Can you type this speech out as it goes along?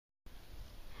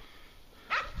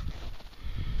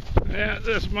Yeah,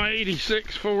 this is my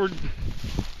 86 Ford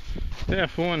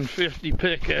F150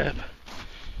 pickup.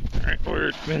 Right where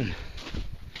it's been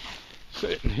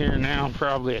sitting here now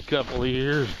probably a couple of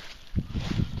years.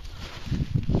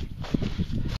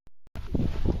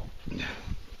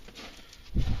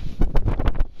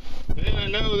 And I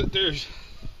know that there's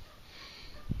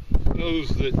those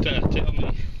that tell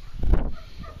me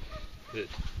that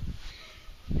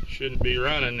shouldn't be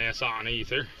running this on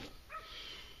ether.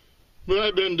 But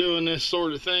I've been doing this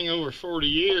sort of thing over 40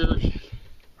 years,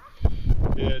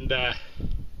 and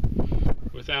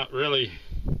without really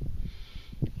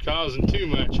causing too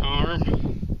much harm.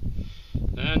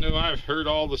 And I know I've heard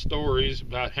all the stories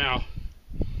about how,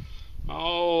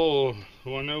 I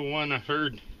know one I've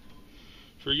heard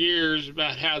for years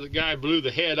about how the guy blew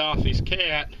the head off his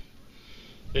cat,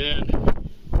 and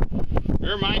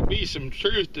there might be some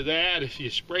truth to that if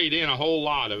you sprayed in a whole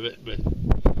lot of it, but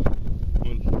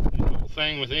the whole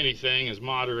thing with anything is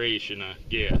moderation, I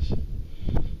guess.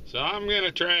 So I'm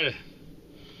gonna try to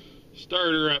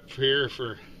start her up here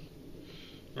for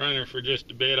running for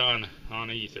just a bit on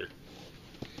ether.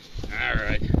 All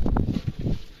right.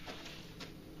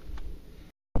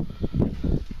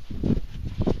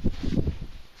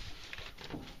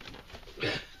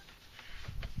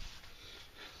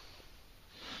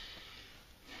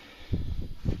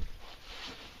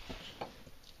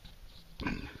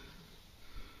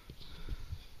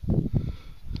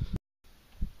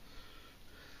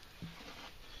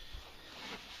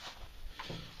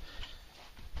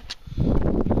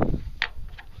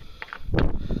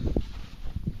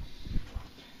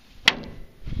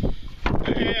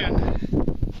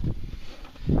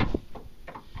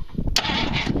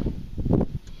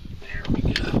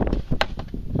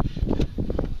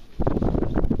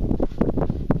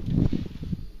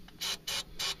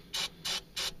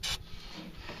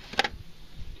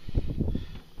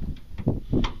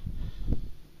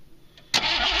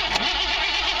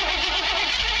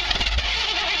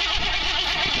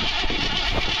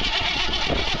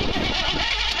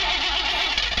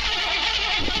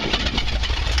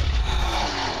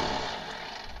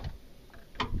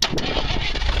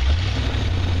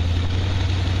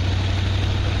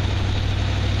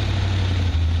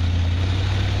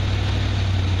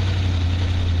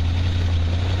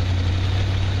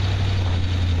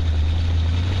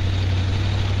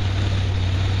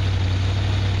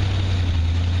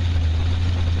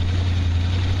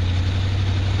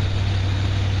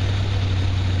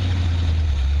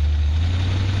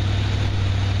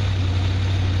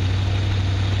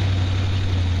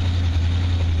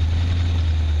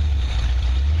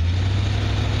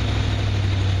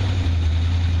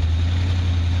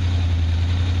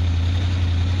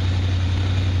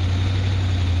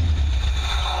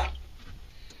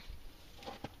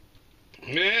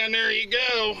 And there you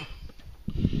go.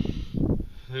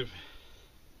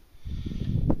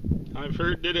 I've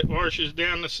heard that it washes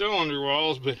down the cylinder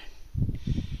walls, but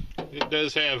it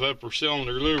does have upper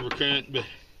cylinder lubricant, but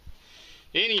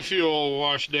any fuel will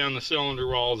wash down the cylinder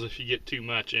walls if you get too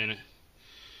much in it.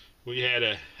 We had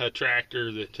a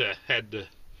tractor that had the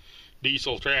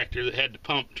diesel tractor that had the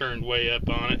pump turned way up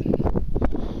on it,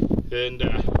 and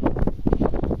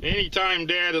anytime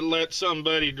Dad had let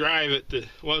somebody drive it that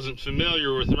wasn't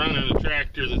familiar with running a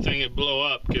tractor, the thing would blow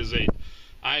up because they'd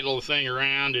idle the thing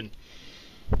around and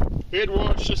it'd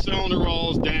wash the cylinder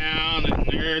walls down, and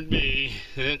there'd be,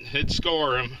 it'd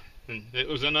score them, and it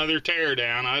was another tear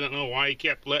down. I don't know why he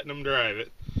kept letting them drive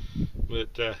it,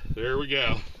 but there we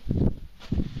go,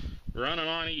 running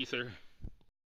on ether.